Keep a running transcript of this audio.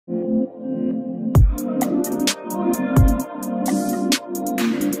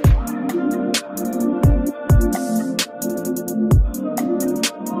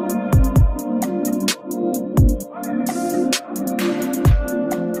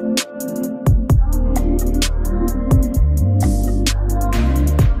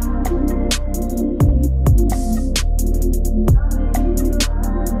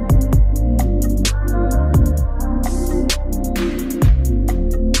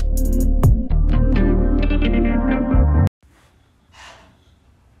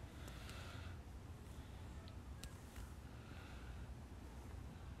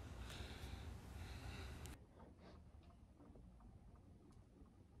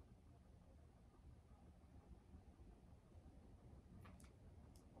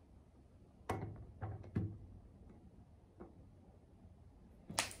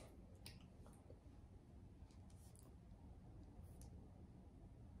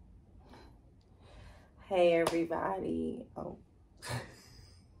Hey everybody. Oh.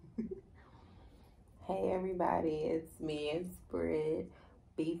 Hey everybody, it's me, it's Britt.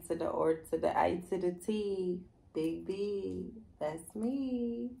 B to the O to the I to the T. Big B. That's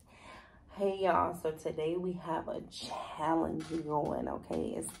me. Hey y'all, so today we have a challenge going,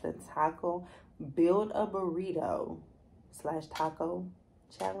 okay? It's the taco build a burrito / taco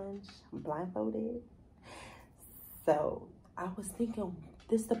challenge, blindfolded. So I was thinking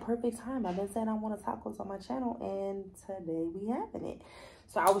this is the perfect time. I've been saying I want tacos on my channel, and today we having it.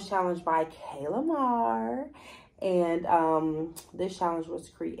 So I was challenged by Kayla Mar, and this challenge was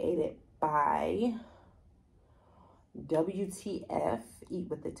created by WTF Eat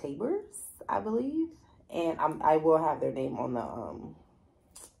with the Tabors, I believe, and I will have their name on the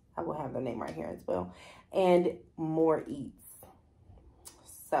I will have their name right here as well, and More Eats.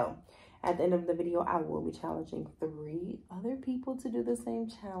 So at the end of the video, I will be challenging 3 other people to do the same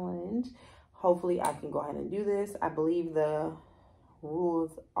challenge. Hopefully I can go ahead and do this. I believe the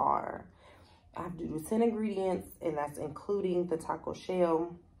rules are I have to do 10 ingredients, and that's including the taco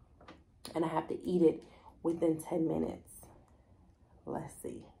shell, and I have to eat it within 10 minutes. Let's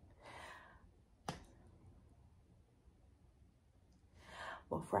see.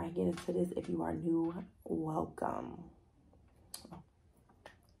 Before I get into this, if you are new, welcome.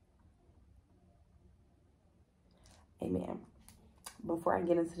 Amen. Before I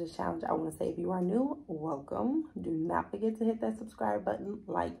get into this challenge, I want to say if you are new, welcome. Do not forget to hit that subscribe button,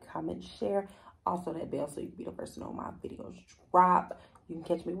 like, comment, share. Also that bell so you can be the first to know when my videos drop. You can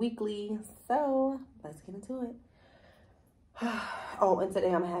catch me weekly. So let's get into it. Oh, and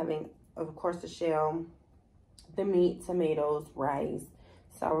today I'm having, of course, the shell, the meat, tomatoes, rice,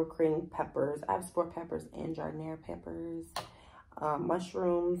 sour cream, peppers. I have sport peppers and jardiniere peppers,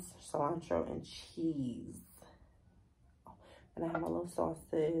 mushrooms, cilantro, and cheese. And I have my little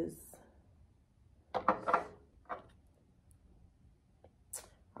sauces.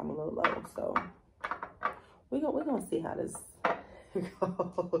 I'm a little low, so we're gonna see how this goes.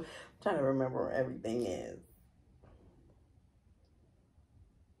 I'm trying to remember where everything is.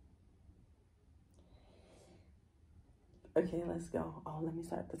 Okay, let's go. Oh, let me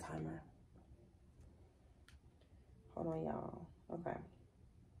start the timer. Hold on, y'all. Okay.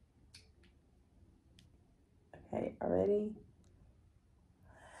 Okay, already?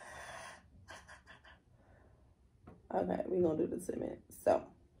 Okay, we're gonna do the 10 minutes. So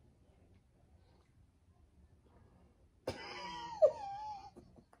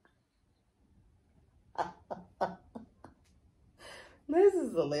this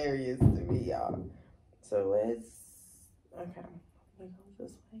is hilarious to me, y'all. So let's okay. We go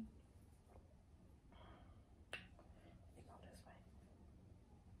this way. We go this way.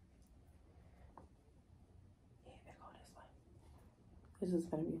 Yeah, we go this way. This is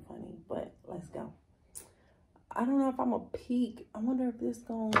gonna be funny, but let's go. I don't know if I'm a peak. I wonder if this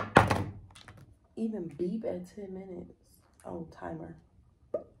gonna even beep at 10 minutes. Oh, timer.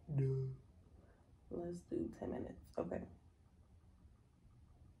 No. Let's do 10 minutes. Okay.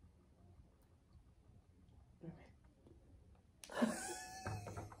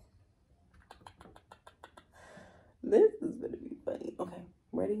 This is gonna be funny. Okay,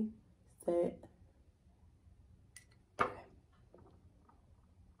 ready, set. Okay.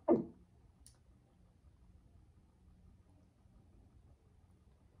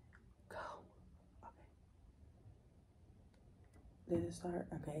 Go. Okay. Did it start?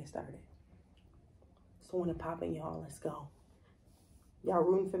 Okay, it started. So when it popping, y'all, let's go. Y'all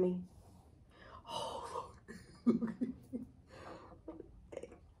rooting for me? Oh, okay.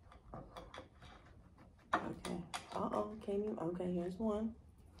 Okay. Uh-oh, can you? Okay, here's one.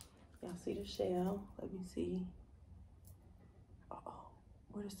 Y'all see the shell? Let me see. Uh-oh,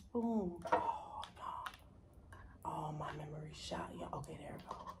 where's the spoon? Oh, no. Oh, my memory shot. Yeah, okay, there we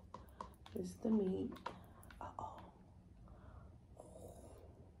go. This is the meat. Uh-oh.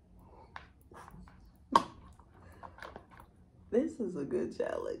 This is a good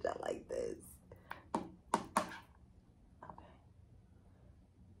challenge. I like this.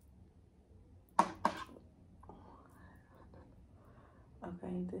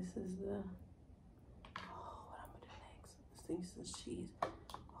 Okay, this is the, oh, what I'm gonna do next? This thing's the cheese.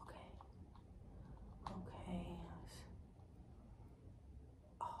 Okay. Okay.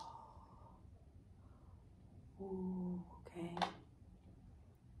 Oh. Ooh, okay.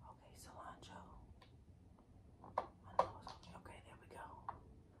 Okay, cilantro. Okay, there we go.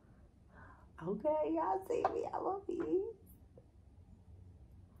 Okay, y'all see me. I love these.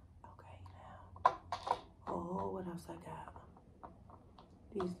 Okay, now. Oh, what else I got?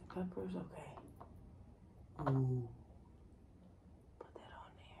 These the peppers, okay. Ooh. Put that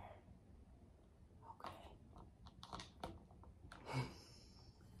on there. Okay.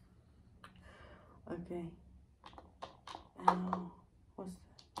 okay. What's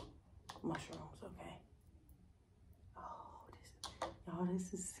the mushrooms, okay. Oh, y'all,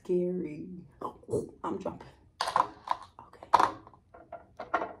 this is scary. I'm jumping. Okay.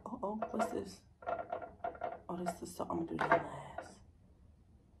 Oh, what's this? Oh, this is so, I'm gonna do that last.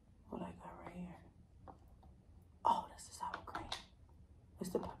 What I got right here? Oh, this is sour cream. It's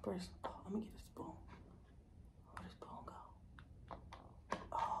the peppers. Oh, let me get a spoon. Where'd the spoon go?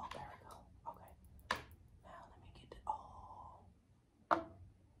 Oh, there we go. Okay. Now let me get the,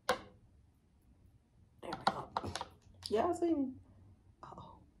 there we go. Y'all see me?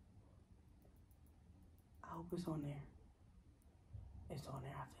 Uh-oh. I hope it's on there. It's on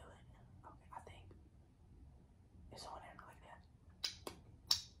there, I feel it. Okay, I think. It's on there like that.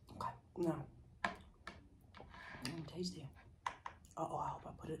 Okay, now. Taste it. Uh-oh, I hope I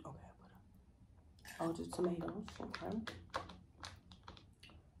put it, okay, I put it. Oh, the tomatoes, okay.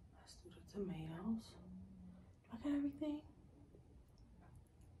 Let's do the tomatoes. Look at everything.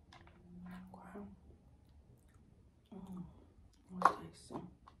 Okay. What's this? What's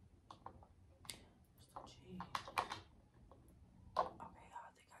the cheese? Okay, I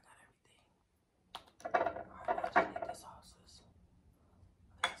think I got everything. Alright, I just need the sauces.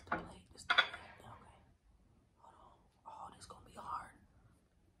 Okay, it's the plate, it's the plate. Okay. Hold on. Oh, this is gonna be hard.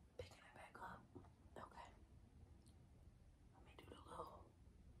 Picking it back up. Okay. Let me do the little.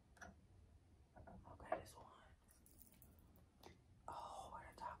 Okay, this one. Oh, where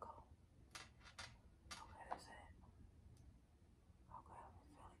the taco? Okay, that's it. Okay, let me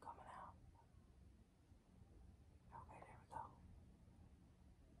feel it coming out. Okay, there we go.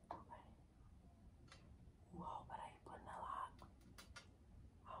 Okay. Whoa, but I ain't putting a lot.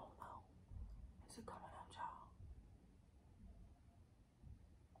 I don't know. Is it coming out, y'all?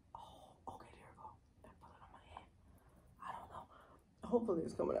 Oh, okay, there we go. I put it on my hand. I don't know. Hopefully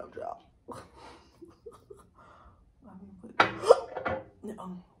it's coming out, y'all. Let me put it. It's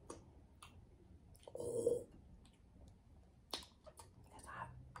hot.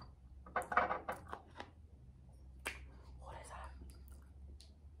 Oh, that's hot.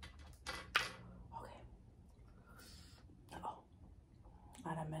 Okay. I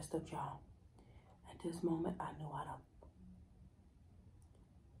done messed up, y'all. At this moment, I knew I done.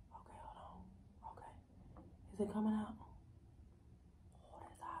 Okay, hold on. Okay. Is it coming out? Oh,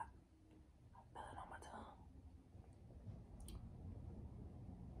 that's hot. I feel it on my tongue.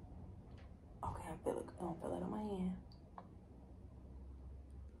 Okay, I feel it. I don't feel it on my hand.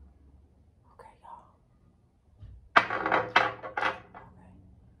 Okay, y'all. Okay.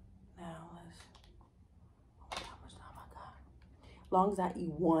 Now let's. How much time I got? As long as I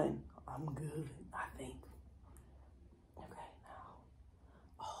eat one, I'm good, I think. Okay, now.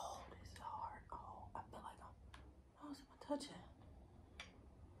 Oh, this is hard. Oh, I feel like I'm. How is it touching?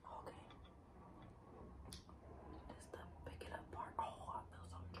 Okay. This is the pick it up part. Oh, I feel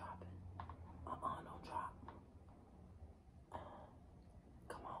something dropping. Don't drop.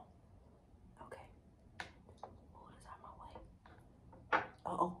 Come on. Okay. Move this out my way.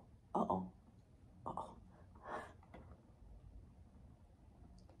 Uh-oh. Uh-oh. Uh-oh.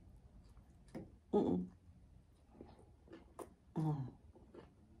 Mm-mm.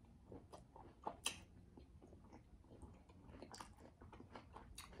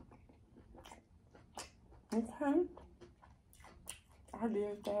 Okay. I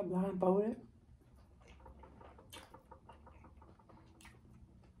did that blindfolded.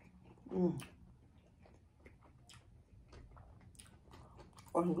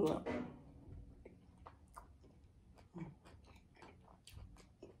 Oh, good.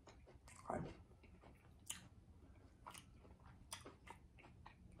 Okay.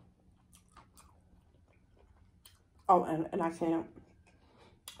 Oh, and I can't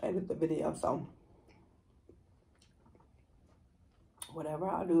edit the video, so whatever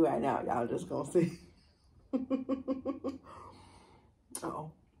I do right now, y'all just gonna see.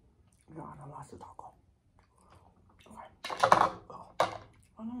 Uh-oh. God, I lost the taco. Okay.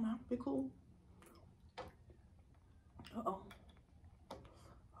 Oh, no, no, be cool. Uh-oh.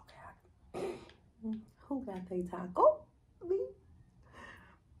 Okay. Who got their taco? Me?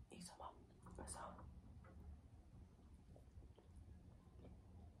 Eat some more. That's all.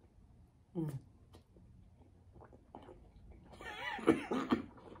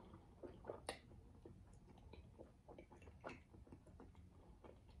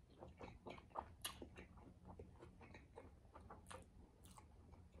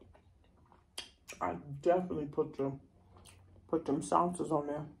 I definitely put them sauces on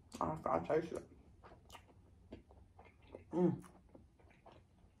there after I taste it.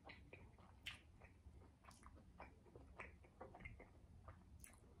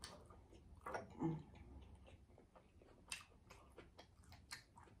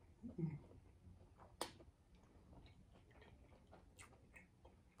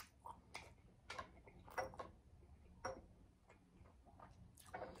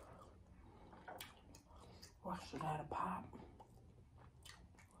 should have had a pop.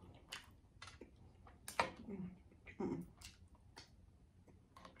 There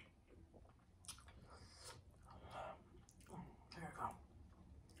you go.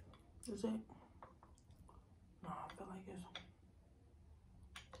 Is it? No, I feel like it's.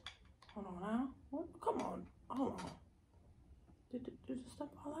 Hold on now. What? Come on. Hold on. Did the stuff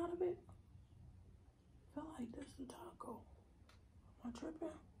fall out of it? I feel like this is the taco. Am I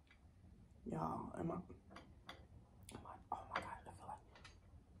tripping? Y'all, oh my God, I feel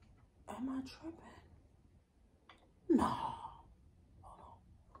like. Am I tripping? No. Hold on.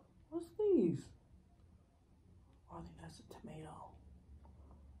 What's these? Oh, I think that's a tomato.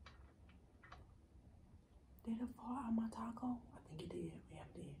 Did it fall out of my taco? I think it did. Yeah,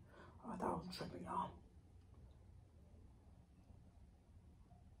 it did. Oh, I thought I was tripping, y'all.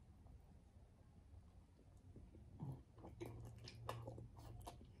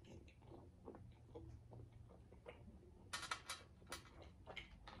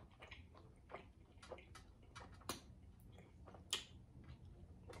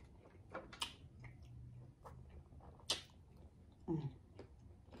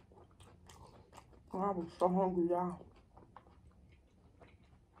 I was so hungry, y'all.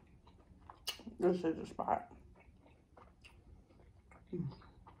 This is the spot.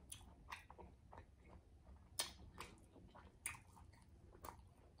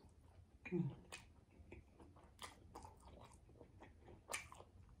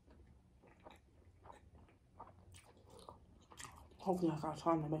 Hopefully I got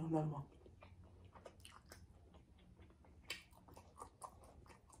time to make another one.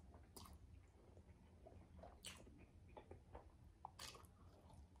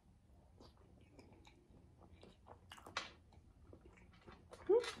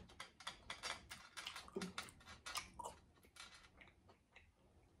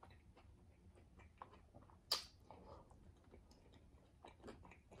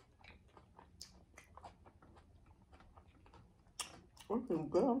 I'm feeling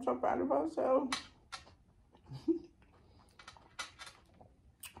good. I'm so proud of myself.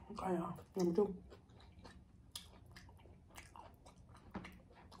 Okay, y'all. Number 2.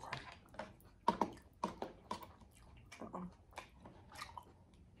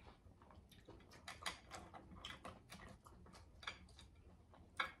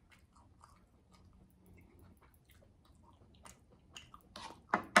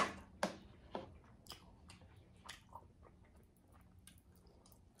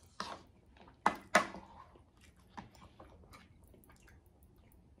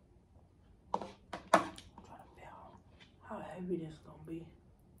 How heavy this gonna be?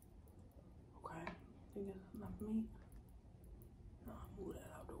 Okay, think it's enough meat. No, move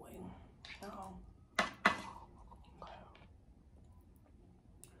that out the way. Uh-oh. Okay.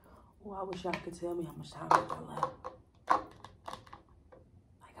 Oh, I wish y'all could tell me how much time I got left.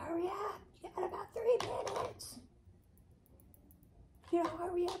 Like, hurry up! You got about 3 minutes. Yeah,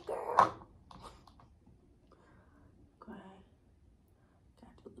 hurry up, girl. Okay.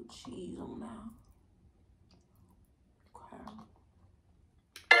 Got the little cheese on now.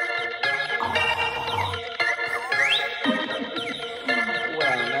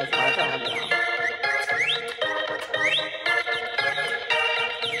 Well, that's my time now.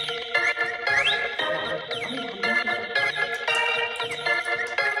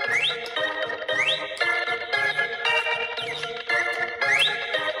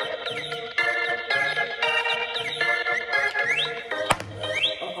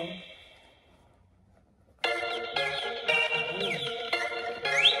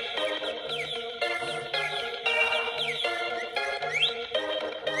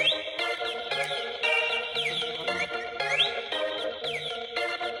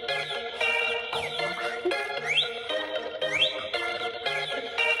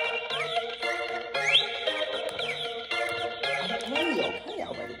 Okay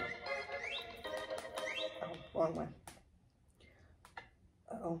already. Oh, wrong way.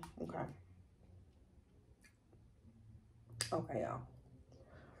 Uh-oh, okay. Okay, y'all.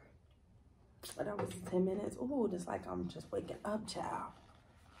 That was 10 minutes. Ooh, just like I'm just waking up, child.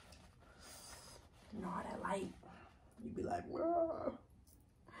 You know how that light, you be like, whoa,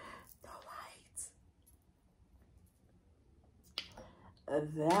 no lights.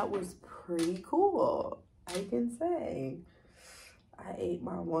 That was pretty cool, I can say. I ate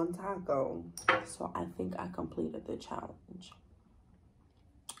my 1 taco, so I think I completed the challenge.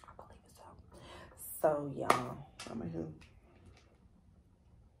 I believe so. So, y'all,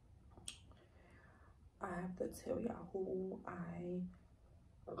 I have to tell y'all who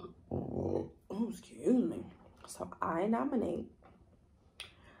oh, excuse me. So, I nominate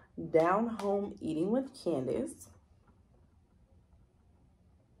Down Home Eating with Candace.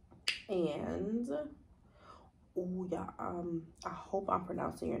 And, oh yeah, I hope I'm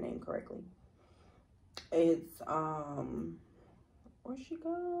pronouncing your name correctly. It's, where'd she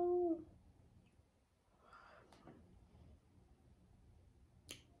go?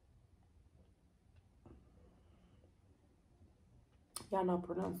 Y'all know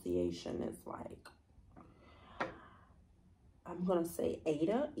pronunciation is like, I'm gonna say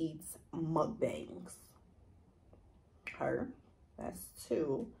Ada Eats Mukbangs. Her, that's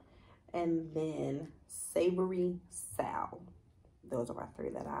 2. And then Savory Sal. Those are my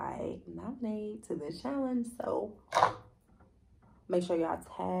 3 that I nominate to this challenge. So make sure y'all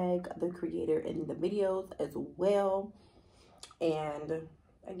tag the creator in the videos as well. And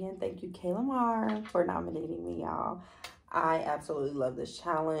again, thank you, Kayla Mar, for nominating me, y'all. I absolutely love this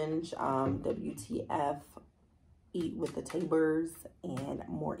challenge. WTF, Eat with the Tabors, and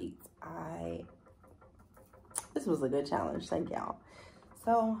more eats. This was a good challenge. Thank y'all.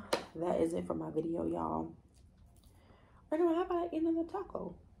 So that is it for my video, y'all. Right now, how about eating the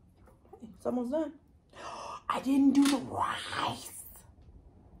taco? Hey, it's almost done. I didn't do the rice.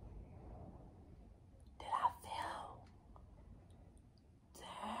 Did I fail? Dang.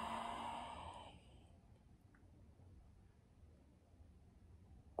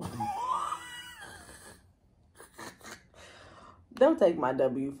 Don't take my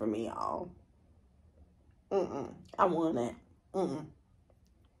W from me, y'all. I won that.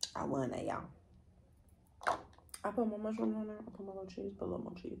 I won that, y'all. I put my mushrooms on there. I put my little cheese. Put a little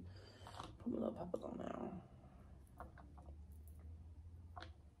more cheese. Put my little peppers on there.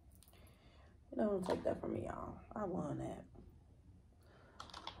 Don't take that from me, y'all. I won that.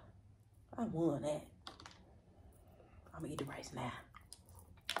 I won that. I'm gonna eat the rice now.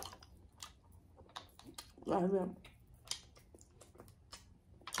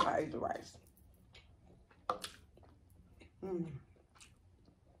 I ate the rice.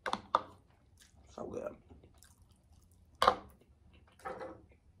 So good.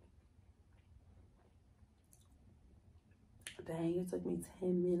 Dang, it took me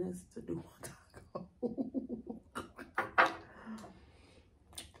 10 minutes to do one taco.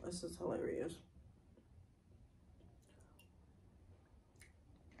 This is hilarious.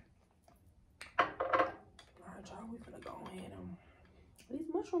 Alright, y'all, we finna go ahead and these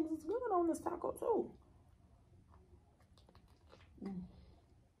mushrooms is good on this taco too.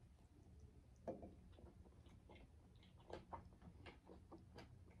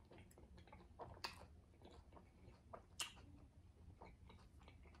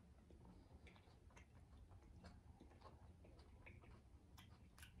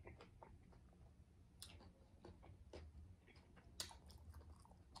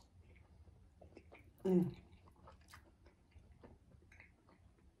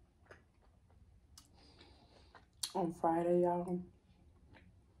 On Friday, y'all,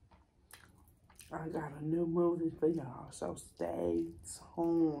 I got a new movie for y'all, so stay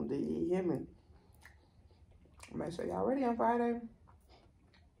tuned. Do you hear me? Make sure y'all ready on Friday.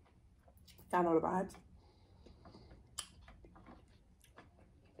 Y'all know the vibes.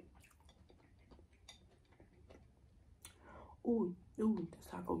 Ooh, this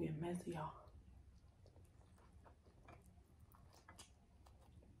taco getting messy, y'all.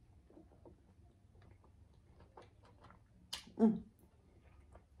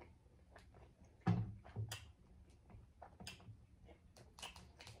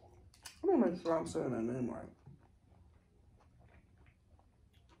 I'm gonna make sure I'm saying that name right.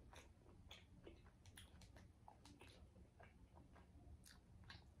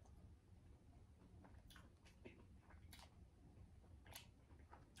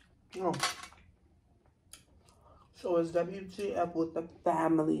 Oh. So it's WTF with the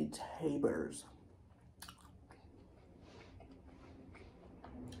family Tabors.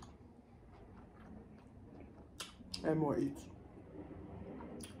 And more eats.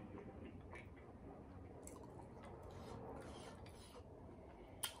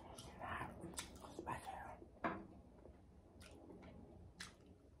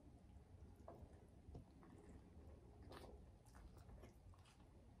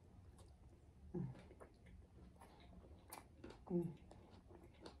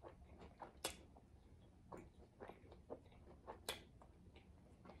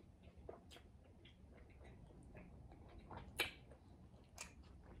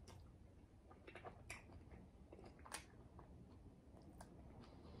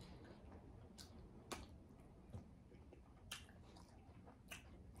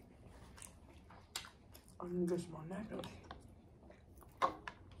 I'm gonna get some more nachos.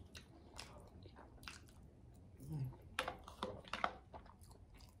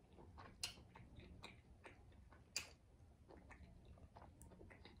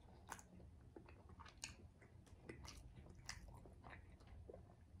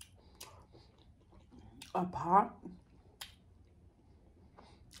 A pot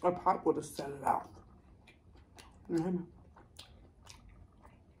would have set it off. You hear me?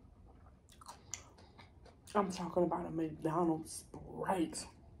 I'm talking about a McDonald's Sprite.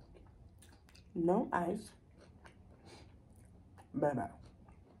 No ice. Baby.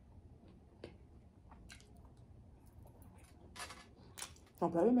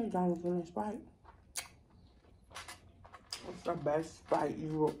 Don't play with McDonald's and Sprite. It's the best Sprite you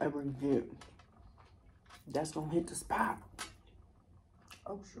will ever get. That's gonna hit the spot.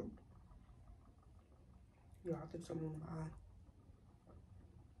 Oh, shoot. Yo, I think something in my eye.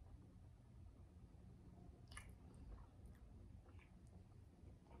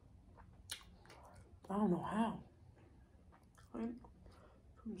 I don't know how. From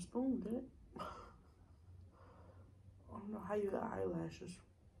the spoon, did it? I don't know how you got eyelashes.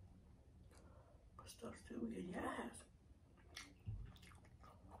 But stuff still get your ass.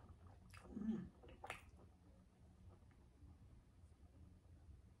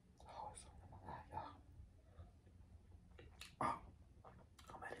 Oh, it's on my eye, y'all. Oh,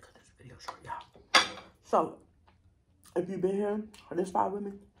 I'm ready to cut this video short, y'all. So, if you've been here for this 5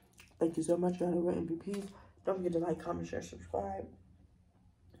 women, thank you so much. Y'all are MVPs. Don't forget to like, comment, share, subscribe.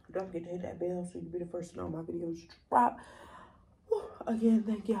 Don't forget to hit that bell so you can be the first to know my videos drop. Again,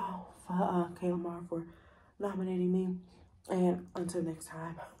 thank y'all for Kayla for nominating me. And until next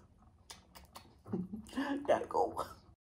time, gotta go.